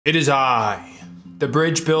It is I, the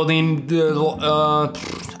bridge building. You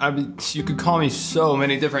could call me so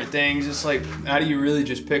many different things. It's like, how do you really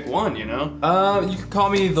just pick one, you know? You could call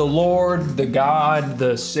me the Lord, the God,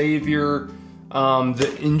 the Savior,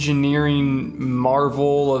 the engineering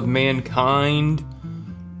marvel of mankind.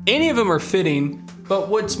 Any of them are fitting, but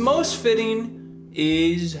what's most fitting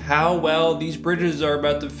is how well these bridges are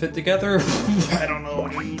about to fit together. I don't know.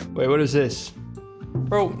 Wait, what is this?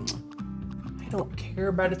 Bro, I don't care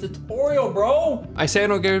about a tutorial, bro. I say I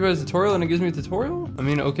don't care about a tutorial and it gives me a tutorial? I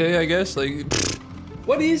mean, okay, I guess, like,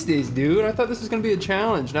 what is this, dude? I thought this was gonna be a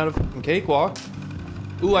challenge, not a fucking cakewalk.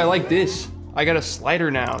 Ooh, I like this. I got a slider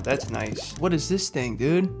now, that's nice. What is this thing,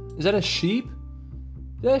 dude? Is that a sheep?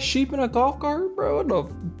 Is that a sheep in a golf cart, bro? What the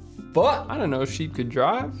fuck? I don't know if sheep could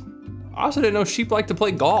drive. I also didn't know sheep like to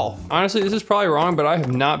play golf. Honestly, this is probably wrong, but I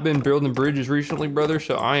have not been building bridges recently, brother,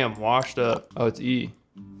 so I am washed up. Oh, it's E.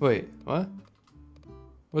 Wait, what?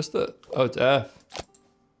 What's the, oh, it's F.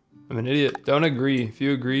 I'm an idiot. Don't agree. If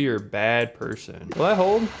you agree, you're a bad person. Will I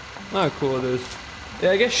hold? Oh, cool it is.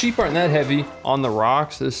 Yeah, I guess sheep aren't that heavy. On the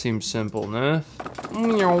rocks, this seems simple enough.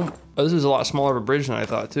 Oh, this is a lot smaller of a bridge than I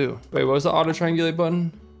thought too. Wait, what was the auto triangulate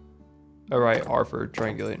button? All right, R for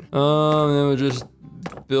triangulate. Then we'll just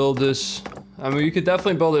build this. I mean, you could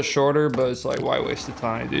definitely build it shorter, but it's like, why waste the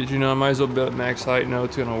time, dude? You know, I might as well build max height. No,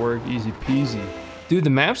 it's gonna work easy peasy. Dude, the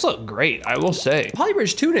maps look great, I will say.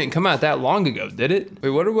 Polybridge 2 didn't come out that long ago, did it? Wait,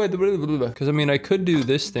 what do I do? Because I mean, I could do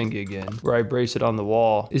this thing again, where I brace it on the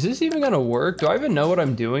wall. Is this even gonna work? Do I even know what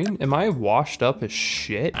I'm doing? Am I washed up as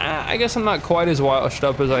shit? I guess I'm not quite as washed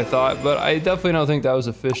up as I thought, but I definitely don't think that was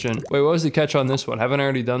efficient. Wait, what was the catch on this one? Haven't I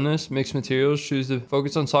already done this? Mixed materials, choose to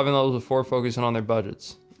focus on solving levels before focusing on their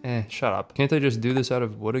budgets. Shut up. Can't I just do this out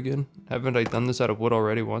of wood again? Haven't I done this out of wood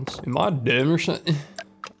already once? Am I dumb or something?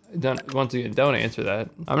 Once again, don't answer that.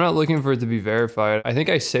 I'm not looking for it to be verified. I think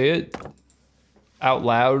I say it out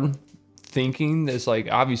loud thinking it's like,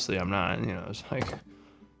 obviously I'm not, you know, it's like,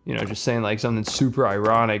 you know, just saying like something super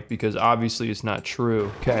ironic because obviously it's not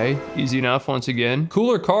true. Okay, easy enough once again.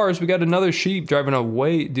 Cooler cars, we got another sheep driving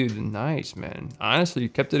away. Dude, nice, man. Honestly, you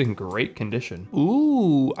kept it in great condition.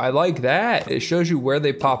 Ooh, I like that. It shows you where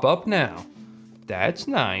they pop up now. That's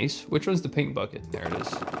nice. Which one's the pink bucket? There it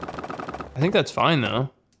is. I think that's fine though.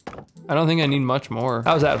 I don't think I need much more.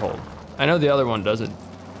 How's that hold? I know the other one doesn't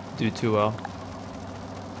do too well.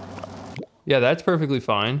 Yeah, that's perfectly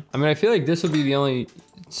fine. I mean, I feel like this would be the only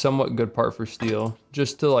somewhat good part for steel,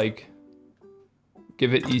 just to like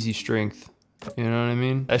give it easy strength. You know what I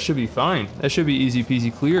mean? That should be fine. That should be easy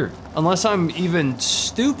peasy clear. Unless I'm even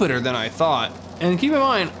stupider than I thought. And keep in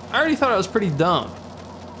mind, I already thought I was pretty dumb.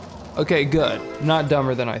 Okay, good. Not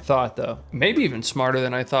dumber than I thought though. Maybe even smarter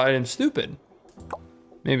than I thought and stupid.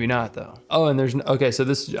 Maybe not though. Oh, and there's, okay, so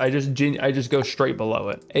this, I just go straight below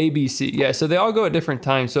it. A, B, C, yeah, so they all go at different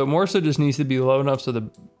times. So more so just needs to be low enough so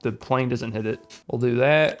the plane doesn't hit it. We'll do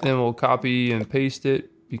that, then we'll copy and paste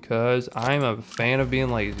it because I'm a fan of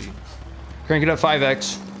being lazy. Crank it up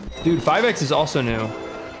 5X. Dude, 5X is also new.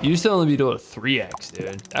 You used to only be doing a 3X,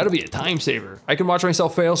 dude. That'll be a time saver. I can watch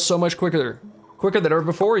myself fail so much quicker than ever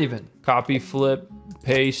before even. Copy, flip,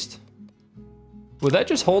 paste. Would that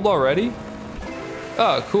just hold already?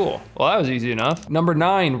 Oh, cool. Well, that was easy enough. Number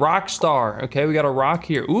 9, rock star. Okay, we got a rock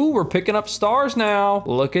here. Ooh, we're picking up stars now.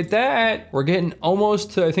 Look at that. We're getting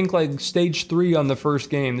almost to, I think, like stage 3 on the first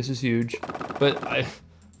game. This is huge. But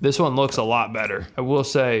this one looks a lot better. I will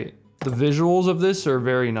say, the visuals of this are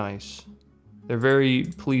very nice. They're very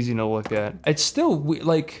pleasing to look at. It's still,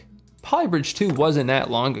 like, Polybridge 2 wasn't that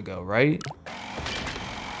long ago, right?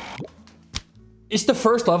 It's the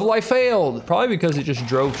first level I failed. Probably because it just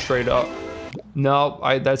drove straight up. No,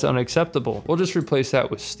 that's unacceptable. We'll just replace that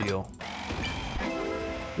with steel.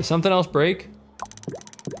 Did something else break?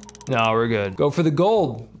 No, we're good. Go for the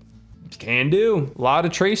gold. Can do. A lot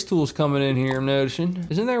of trace tools coming in here, I'm noticing.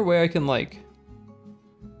 Isn't there a way I can like,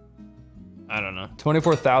 I don't know.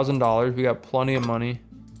 $24,000, we got plenty of money.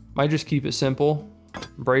 Might just keep it simple.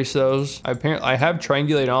 Brace those. I have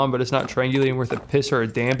triangulate on, but it's not triangulating worth a piss or a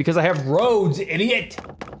damn because I have roads, idiot.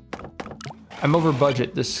 I'm over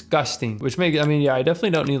budget, disgusting. Which makes, I mean, yeah, I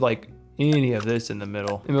definitely don't need like any of this in the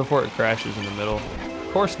middle. And before it crashes in the middle.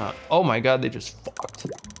 Of course not. Oh my God, they just fucked.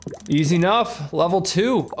 Easy enough, level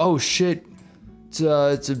 2. Oh shit, it's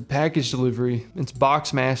a package delivery. It's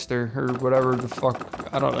Boxmaster or whatever the fuck.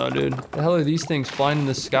 I don't know, dude. The hell are these things flying in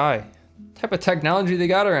the sky? What type of technology they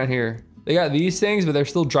got around here? They got these things, but they're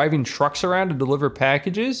still driving trucks around to deliver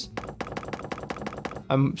packages?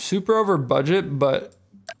 I'm super over budget, but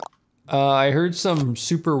I heard some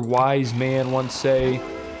super wise man once say,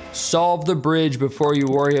 solve the bridge before you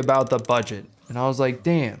worry about the budget. And I was like,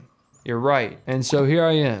 damn, you're right. And so here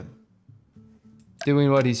I am, doing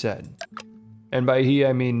what he said. And by he,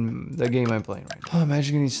 I mean the game I'm playing right now. Oh,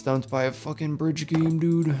 imagine getting stumped by a fucking bridge game,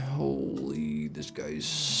 dude. Holy, this guy's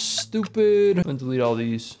stupid. I'm gonna delete all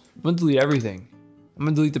these. I'm gonna delete everything. I'm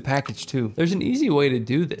gonna delete the package too. There's an easy way to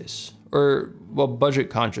do this. Or, well, budget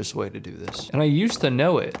conscious way to do this. And I used to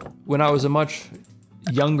know it when I was a much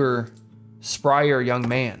younger, sprier young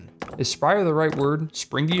man. Is sprier the right word?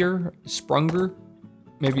 Springier? Sprunger?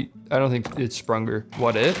 Maybe, I don't think it's sprunger.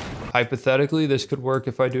 What if? Hypothetically, this could work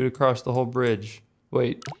if I do it across the whole bridge.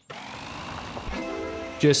 Wait.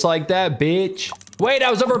 Just like that, bitch. Wait, I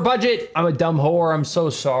was over budget. I'm a dumb whore, I'm so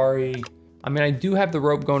sorry. I mean, I do have the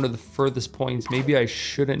rope going to the furthest points. Maybe I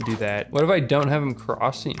shouldn't do that. What if I don't have him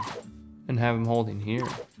crossing and have him holding here?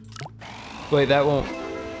 Wait, that won't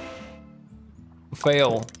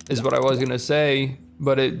fail, is what I was gonna say.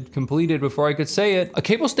 But it completed before I could say it. A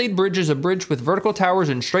cable-stayed bridge is a bridge with vertical towers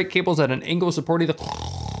and straight cables at an angle supporting the...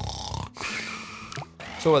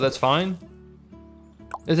 So what, that's fine?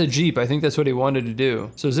 It's a Jeep, I think that's what he wanted to do.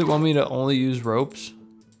 So does it want me to only use ropes?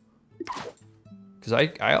 Cause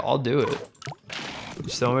I'll do it. You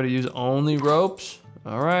still want me to use only ropes?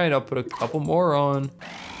 All right, I'll put a couple more on.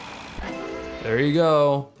 There you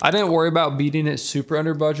go. I didn't worry about beating it super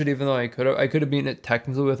under budget, even though I could have beaten it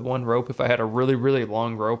technically with one rope if I had a really, really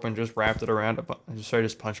long rope and just wrapped it around. I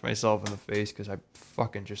just punched myself in the face because I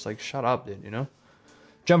fucking just like, shut up, dude, you know?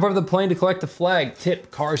 Jump over the plane to collect the flag.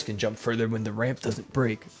 Tip, cars can jump further when the ramp doesn't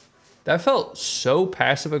break. That felt so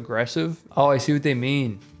passive aggressive. Oh, I see what they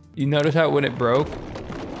mean. You notice how when it broke,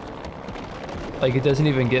 like it doesn't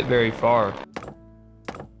even get very far.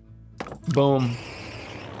 Boom.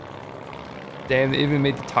 Damn, they even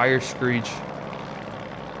made the tires screech.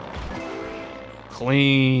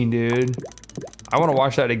 Clean, dude. I want to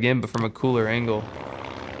watch that again, but from a cooler angle.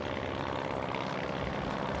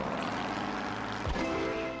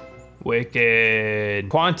 Wicked.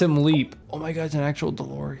 Quantum Leap. Oh my god, it's an actual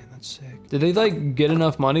DeLorean. That's sick. Did they like get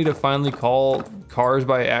enough money to finally call cars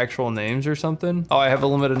by actual names or something? Oh, I have a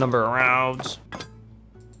limited number of rounds.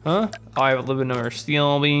 Huh? Oh, I have a limited number of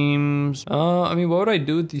steel beams. I mean, what would I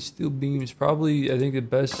do with these steel beams? Probably, I think the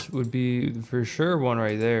best would be for sure one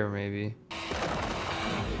right there, maybe.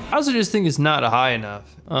 I also just think it's not high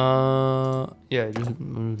enough. Yeah, just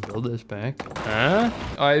build this back. Huh?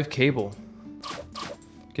 Oh, I have cable.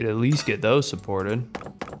 Could at least get those supported.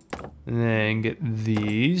 And then get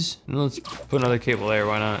these. And let's put another cable there,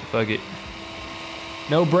 why not? Fuck it.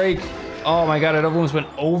 No break. Oh my god, it almost went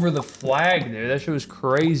over the flag there. That shit was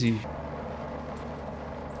crazy.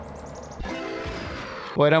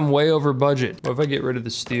 Wait, I'm way over budget. What if I get rid of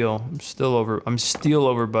the steel? I'm still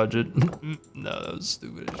over budget. No, that was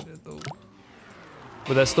stupid as shit though.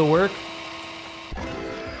 Would that still work?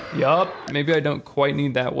 Yup. Maybe I don't quite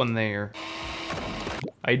need that one there.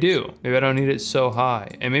 I do. Maybe I don't need it so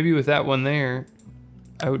high. And maybe with that one there,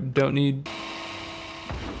 I don't need...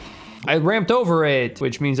 I ramped over it,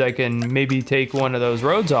 which means I can maybe take one of those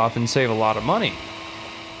roads off and save a lot of money.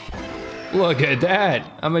 Look at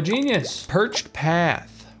that. I'm a genius. Perched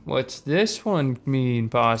path. What's this one mean,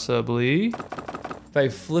 possibly? If I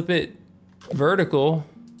flip it vertical,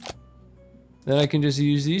 then I can just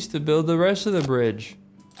use these to build the rest of the bridge.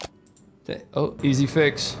 Oh, easy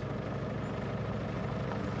fix.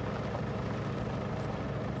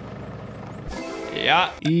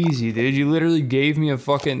 Yeah, easy, dude. You literally gave me a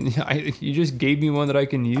fucking... you just gave me one that I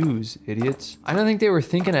can use, idiots. I don't think they were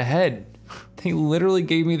thinking ahead. They literally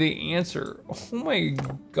gave me the answer. Oh my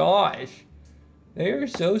gosh. They are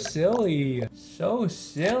so silly. So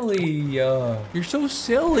silly. You're so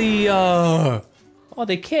silly. Oh,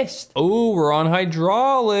 they kissed. Oh, we're on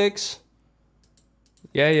hydraulics.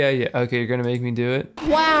 Yeah. Okay, you're gonna make me do it?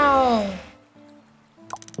 Wow.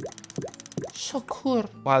 So cool.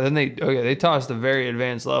 Wow, then they tossed a very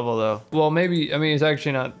advanced level though. Well, maybe, I mean, it's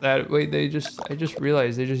actually not that. Wait, I just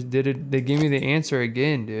realized they just did it. They gave me the answer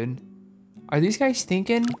again, dude. Are these guys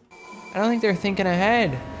thinking? I don't think they're thinking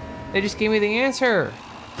ahead. They just gave me the answer.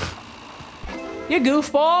 You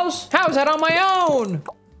goofballs. How is that on my own?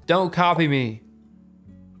 Don't copy me.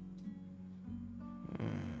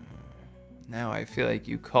 Now I feel like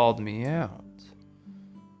you called me out.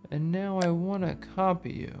 And now I want to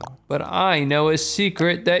copy you. But I know a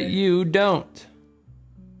secret that you don't.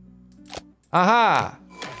 Aha!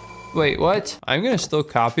 Wait, what? I'm gonna still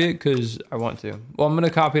copy it because I want to. Well, I'm gonna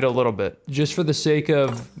copy it a little bit. Just for the sake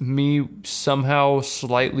of me somehow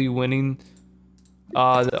slightly winning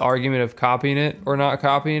the argument of copying it or not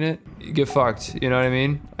copying it. You get fucked, you know what I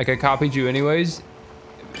mean? Like I copied you anyways,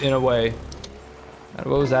 in a way.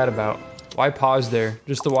 What was that about? Why pause there?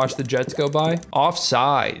 Just to watch the jets go by?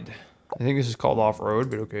 Offside. I think this is called off-road,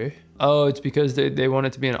 but okay. Oh, it's because they want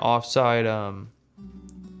it to be an offside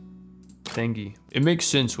thingy. It makes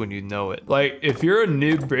sense when you know it. Like, if you're a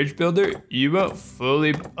new bridge builder, you won't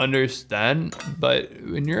fully understand, but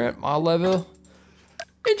when you're at my level,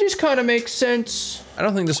 it just kind of makes sense. I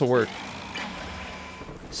don't think this will work.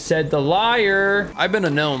 Said the liar. I've been a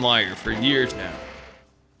known liar for years now.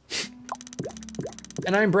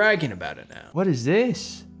 And I'm bragging about it now. What is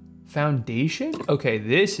this? Foundation? Okay,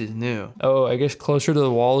 this is new. Oh, I guess closer to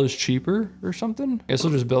the wall is cheaper or something? I guess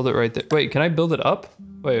I'll just build it right there. Wait, can I build it up?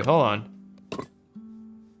 Wait, hold on.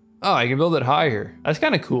 Oh, I can build it higher. That's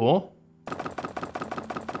kind of cool.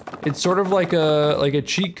 It's sort of like a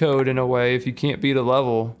cheat code in a way if you can't beat a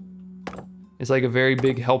level. It's like a very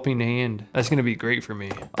big helping hand. That's gonna be great for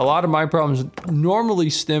me. A lot of my problems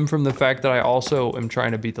normally stem from the fact that I also am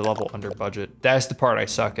trying to beat the level under budget. That's the part I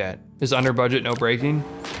suck at. Is under budget, no breaking.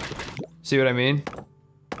 See what I mean?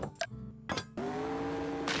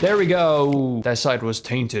 There we go. That side was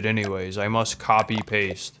tainted anyways. I must copy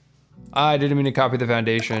paste. I didn't mean to copy the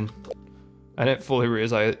foundation. I didn't fully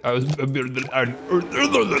realize I was.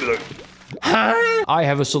 I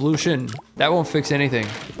have a solution. That won't fix anything,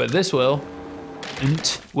 but this will.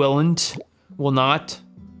 Will not,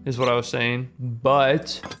 is what I was saying.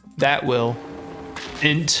 But that will.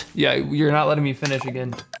 Yeah, you're not letting me finish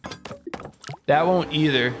again. That won't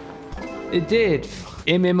either. It did.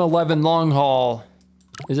 MM11 long haul.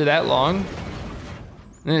 Is it that long?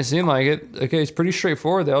 It didn't seem like it. Okay, it's pretty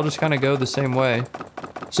straightforward. They all just kind of go the same way.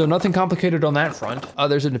 So nothing complicated on that front. Oh,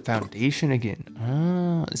 there's a foundation again.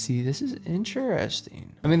 Oh, see, this is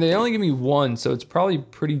interesting. I mean, they only give me one, so it's probably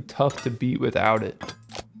pretty tough to beat without it.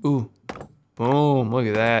 Ooh, boom, look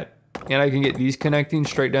at that. And I can get these connecting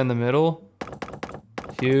straight down the middle.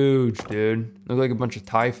 Huge, dude. Look like a bunch of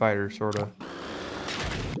TIE fighters, sort of.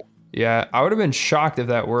 Yeah, I would have been shocked if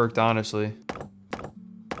that worked, honestly.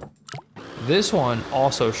 This one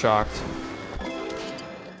also shocked.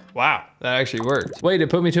 Wow, that actually worked. Wait, it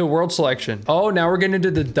put me to a world selection. Oh, now we're getting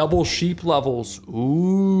into the double sheep levels.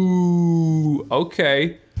 Ooh,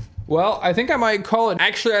 okay. Well, I think I might call it.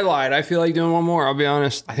 Actually, I lied. I feel like doing one more, I'll be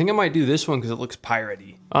honest. I think I might do this one because it looks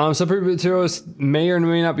piratey. Some materials may or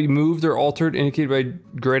may not be moved or altered, indicated by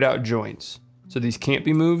grayed out joints. So these can't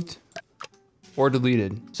be moved or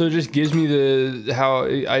deleted. So it just gives me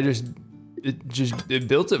it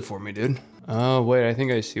built it for me, dude. Oh, wait, I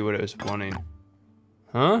think I see what it was wanting.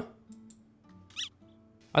 Huh?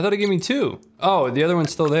 I thought it gave me two. Oh, the other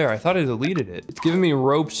one's still there. I thought I deleted it. It's giving me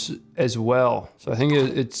ropes as well. So I think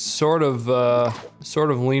it's sort of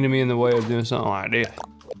leaning me in the way of doing something like that.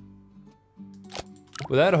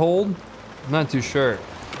 Would that hold? I'm not too sure.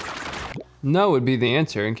 No would be the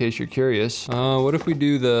answer in case you're curious. What if we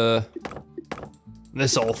do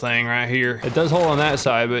this whole thing right here? It does hold on that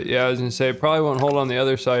side, but yeah, I was gonna say it probably won't hold on the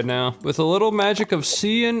other side now. With a little magic of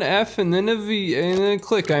C and F and then a V and then a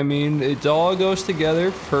click, I mean, it all goes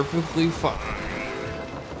together perfectly fine.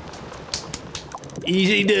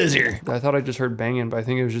 Easy dozer. I thought I just heard banging, but I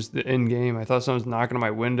think it was just the end game. I thought someone was knocking on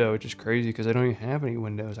my window, which is crazy because I don't even have any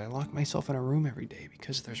windows. I lock myself in a room every day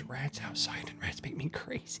because there's rats outside and rats make me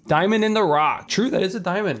crazy. Diamond in the rock. True, that is a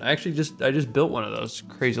diamond. I just built one of those,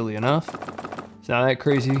 crazily enough. It's not that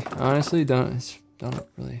crazy, honestly. Don't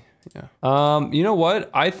really, yeah. You know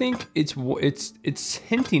what? I think it's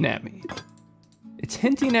hinting at me. It's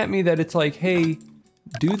hinting at me that it's like, hey,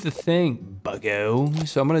 do the thing, buggo.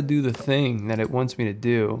 So I'm gonna do the thing that it wants me to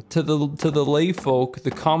do. To the lay folk, the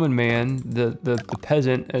common man, the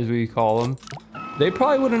peasant, as we call them, they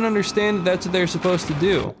probably wouldn't understand that that's what they're supposed to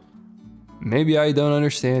do. Maybe I don't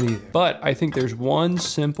understand either. But I think there's one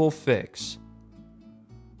simple fix.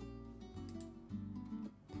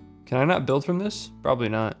 Can I not build from this? Probably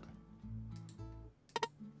not.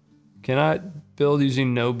 Can I build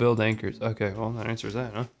using no build anchors? Okay, well, that answers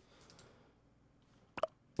that, huh?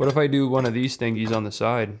 What if I do one of these thingies on the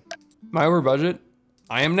side? Am I over budget?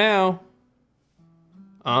 I am now.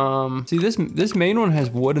 See, this main one has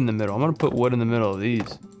wood in the middle. I'm gonna put wood in the middle of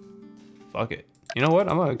these. Fuck it. You know what?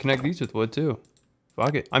 I'm gonna connect these with wood too.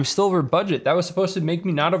 Fuck it. I'm still over budget. That was supposed to make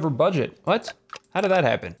me not over budget. What? How did that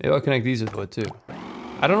happen? Maybe I'll connect these with wood too.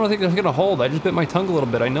 I don't think it's gonna hold. I just bit my tongue a little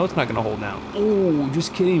bit. I know it's not gonna hold now. Oh,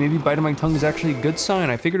 just kidding. Maybe biting my tongue is actually a good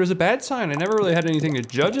sign. I figured it was a bad sign. I never really had anything to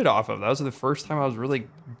judge it off of. That was the first time I was really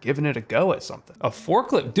giving it a go at something. A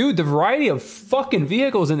forklift. Dude, the variety of fucking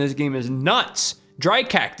vehicles in this game is nuts. Dry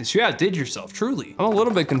cactus, you outdid yourself, truly. I'm a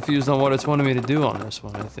little bit confused on what it's wanting me to do on this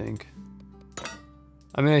one, I think.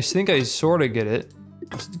 I mean, I think I sort of get it.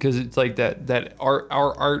 Because it's like that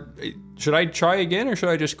art Should I try again or should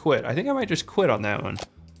I just quit? I think I might just quit on that one.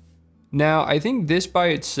 Now, I think this by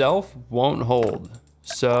itself won't hold.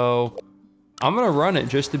 So I'm gonna run it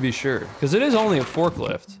just to be sure. Because it is only a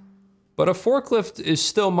forklift. But a forklift is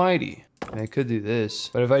still mighty. I could do this.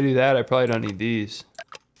 But if I do that, I probably don't need these.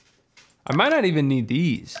 I might not even need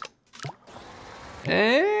these.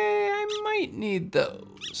 I might need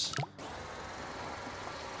those.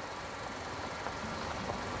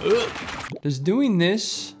 Ugh. Does doing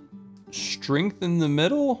this strengthen the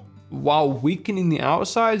middle while weakening the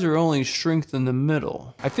outsides, or only strengthen the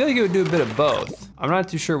middle? I feel like it would do a bit of both. I'm not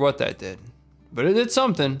too sure what that did, but it did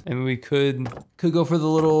something. And we could go for the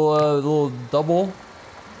little double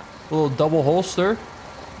holster.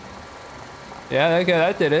 Yeah, okay,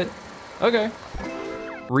 that did it. Okay.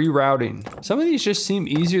 Rerouting. Some of these just seem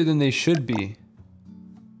easier than they should be.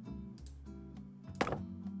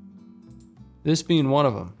 This being one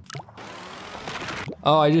of them.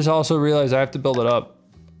 Oh, I just also realized I have to build it up.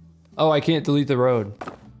 Oh, I can't delete the road.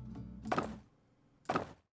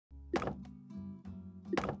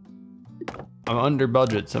 I'm under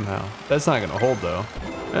budget somehow. That's not gonna hold though.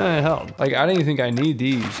 It held. Like, I don't even think I need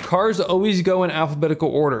these. Cars always go in alphabetical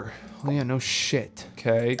order. Oh yeah, no shit.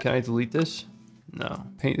 Okay, can I delete this? No.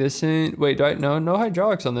 Paint this in. Wait, no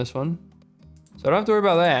hydraulics on this one. So I don't have to worry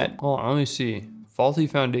about that. Hold on, let me see. Faulty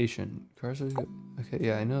foundation. Cars are good. Okay,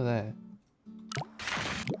 yeah, I know that.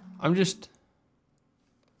 I'm just...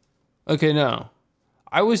 Okay, no.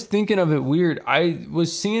 I was thinking of it weird. I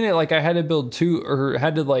was seeing it like I had to build two, or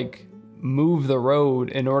had to like move the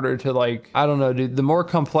road in order to like, I don't know, dude. The more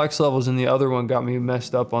complex levels in the other one got me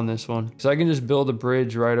messed up on this one. Because I can just build a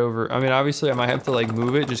bridge right over. I mean, obviously I might have to like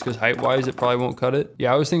move it just because height-wise it probably won't cut it.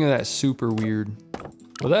 Yeah, I was thinking that super weird.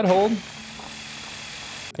 Will that hold?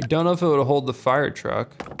 I don't know if it would hold the fire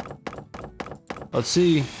truck. Let's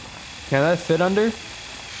see. Can that fit under?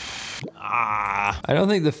 Ah, I don't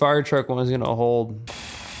think the fire truck one is gonna hold.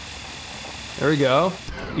 There we go.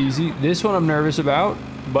 Easy. This one I'm nervous about,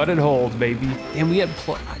 but it holds, baby. And we had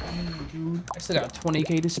dude, I still got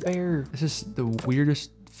 20K to spare. This is the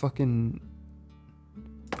weirdest fucking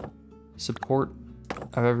support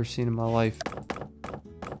I've ever seen in my life.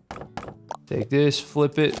 Take this,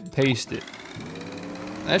 flip it, paste it.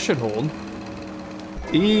 That should hold.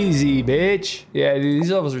 Easy, bitch. Yeah, dude,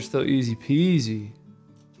 these levels are still easy peasy.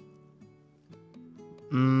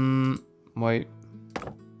 Wait.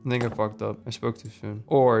 I think I fucked up. I spoke too soon.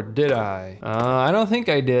 Or did I? I don't think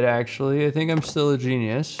I did, actually. I think I'm still a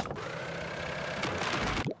genius.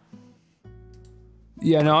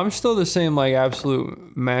 Yeah, no, I'm still the same, like,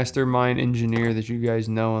 absolute mastermind engineer that you guys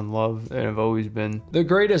know and love and have always been. The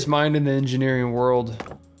greatest mind in the engineering world.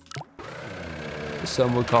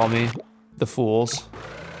 Some would call me the fools.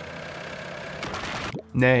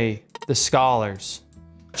 Nay, the scholars.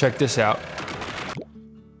 Check this out.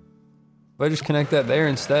 If I just connect that there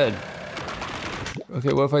instead.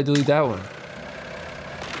 Okay, what if I delete that one?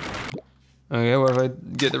 Okay, what if I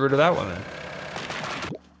get rid of that one then?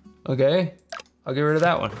 Okay, I'll get rid of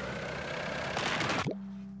that one.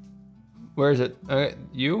 Where is it? Okay,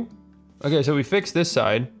 you? Okay, so we fixed this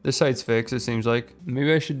side. This side's fixed, it seems like.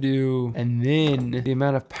 Maybe I should do... And then the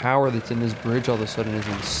amount of power that's in this bridge all of a sudden is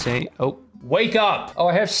insane. Oh, wake up! Oh,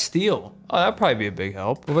 I have steel. Oh, that'd probably be a big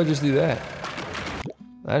help. What if I just do that?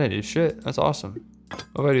 That didn't do shit. That's awesome.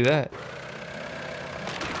 What if I do that?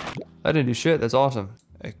 That didn't do shit. That's awesome.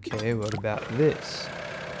 Okay, what about this?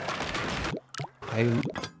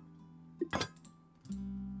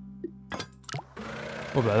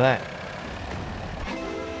 What about that?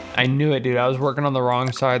 I knew it, dude. I was working on the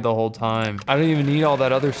wrong side the whole time. I don't even need all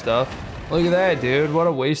that other stuff. Look at that, dude. What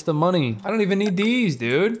a waste of money. I don't even need these,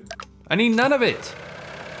 dude. I need none of it.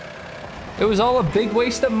 It was all a big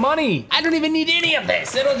waste of money. I don't even need any of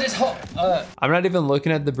this. It'll just hold. I'm not even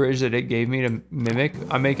looking at the bridge that it gave me to mimic.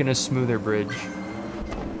 I'm making a smoother bridge.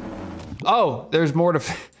 Oh, there's more to.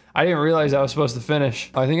 I didn't realize I was supposed to finish.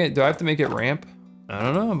 I think do I have to make it ramp? I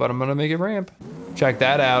don't know, but I'm gonna make it ramp. Check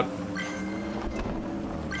that out.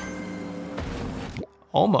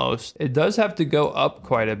 Almost. It does have to go up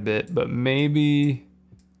quite a bit, but maybe.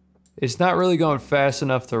 It's not really going fast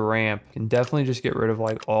enough to ramp. Can definitely just get rid of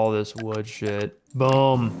like all this wood shit.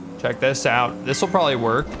 Boom. Check this out. This will probably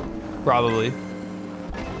work. Probably.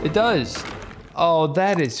 It does. Oh,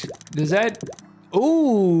 does that?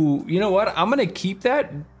 Ooh, you know what? I'm gonna keep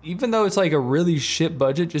that even though it's like a really shit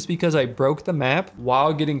budget just because I broke the map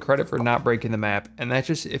while getting credit for not breaking the map. And that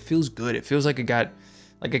just, it feels good. It feels like I got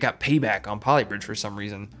payback on Polybridge for some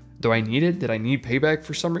reason. Do I need it? Did I need payback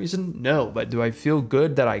for some reason? No, but do I feel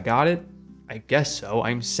good that I got it? I guess so.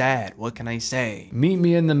 I'm sad. What can I say? Meet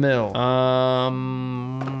me in the middle.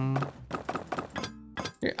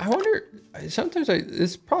 I wonder, sometimes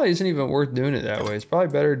this probably isn't even worth doing it that way. It's probably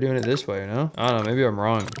better doing it this way, you know? I don't know, maybe I'm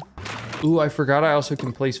wrong. Ooh, I forgot I also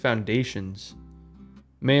can place foundations.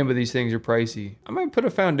 Man, but these things are pricey. I might put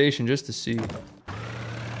a foundation just to see.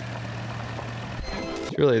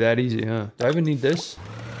 It's really that easy, huh? Do I even need this?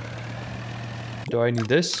 Do I need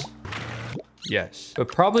this? Yes, but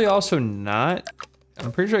probably also not.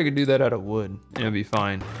 I'm pretty sure I could do that out of wood and it'll be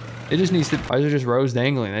fine. It just needs to, why is there just rows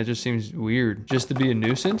dangling? That just seems weird. Just to be a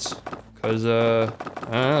nuisance? Cause I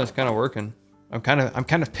don't know, it's kind of working. I'm kind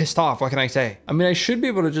of pissed off, what can I say? I mean, I should be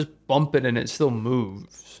able to just bump it and it still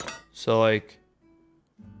moves. So like,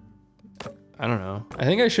 I don't know. I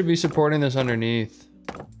think I should be supporting this underneath.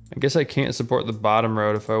 I guess I can't support the bottom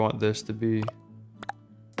road if I want this to be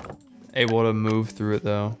able to move through it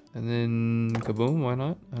though. And then kaboom, why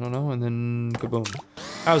not? I don't know, and then kaboom.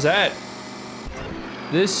 How's that?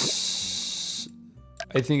 This,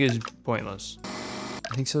 I think, is pointless.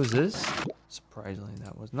 I think so is this. Surprisingly,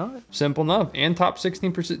 that was not. Simple enough, and top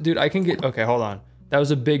 16%. Dude, I can get, okay, hold on. That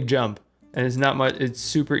was a big jump, and it's not much, it's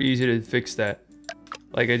super easy to fix that.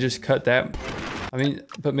 Like, I just cut that. I mean,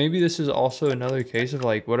 but maybe this is also another case of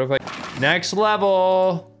like, what if I, next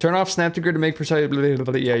level, turn off snap to grid to make precise,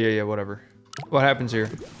 yeah, whatever. What happens here?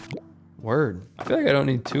 Word. I feel like I don't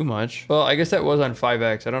need too much. Well, I guess that was on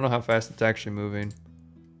 5x. I don't know how fast it's actually moving.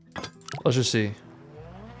 Let's just see.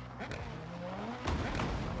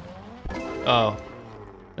 Oh,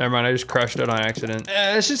 never mind. I just crushed it on accident.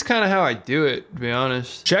 That's just kind of how I do it, to be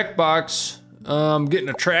honest. Checkbox. Getting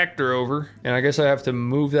a tractor over, and I guess I have to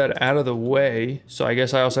move that out of the way. So I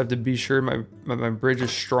guess I also have to be sure my bridge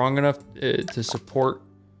is strong enough to support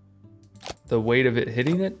the weight of it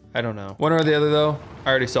hitting it. I don't know. One or the other though. I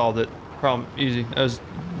already solved it. Problem easy. That was.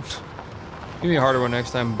 Give me a harder one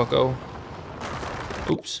next time, bucko.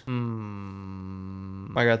 Oops.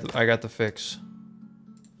 I got the fix.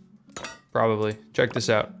 Probably. Check this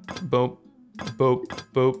out. Boop, boop,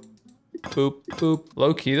 boop. Boop, boop.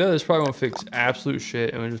 Low key though, this probably won't fix absolute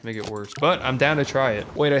shit and will just make it worse. But I'm down to try it.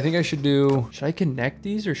 Wait, I think I should do, should I connect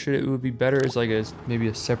these or should it would be better as like maybe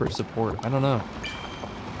a separate support? I don't know.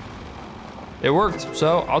 It worked,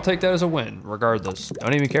 so I'll take that as a win, regardless.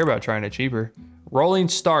 Don't even care about trying it cheaper. Rolling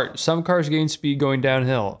start. Some cars gain speed going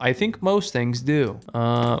downhill. I think most things do.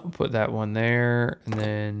 Put that one there and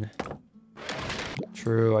then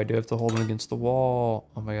true, I do have to hold them against the wall.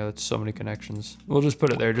 Oh my god, that's so many connections. We'll just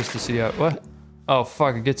put it there just to see how, what? Oh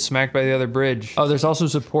fuck, it gets smacked by the other bridge. Oh, there's also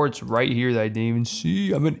supports right here that I didn't even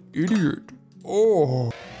see. I'm an idiot.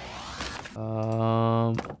 Oh.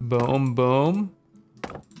 Boom, boom.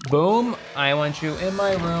 Boom, I want you in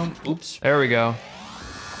my room. Oops, there we go.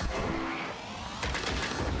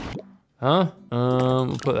 Huh?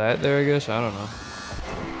 We'll put that there, I guess, I don't know.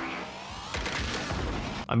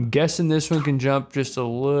 I'm guessing this one can jump just a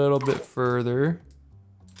little bit further.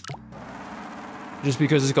 Just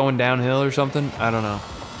because it's going downhill or something? I don't know.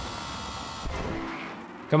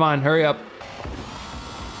 Come on, hurry up.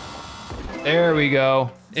 There we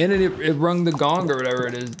go. And it rung the gong or whatever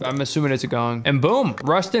it is. I'm assuming it's a gong. And boom,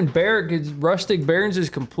 Rustic Barrens is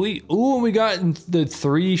complete. Ooh, we got the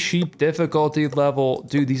 3 sheep difficulty level.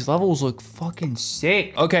 Dude, these levels look fucking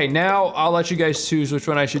sick. Okay, now I'll let you guys choose which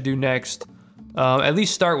one I should do next. At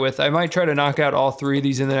least start with. I might try to knock out all 3 of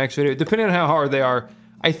these in the next video, depending on how hard they are.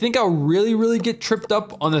 I think I'll really get tripped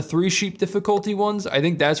up on the 3 sheep difficulty ones. I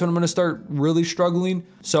think that's when I'm gonna start really struggling.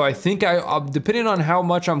 So I think depending on how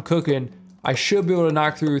much I'm cooking, I should be able to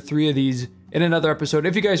knock through 3 of these in another episode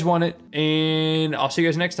if you guys want it. And I'll see you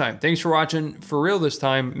guys next time. Thanks for watching. For real this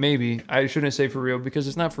time, maybe. I shouldn't say for real because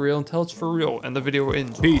it's not for real until it's for real. And the video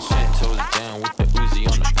ends. Peace. See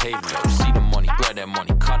the money, grab that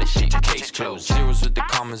money, cut it, shit, case closed. Zeros with the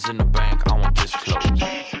commas in the bank, I want this close.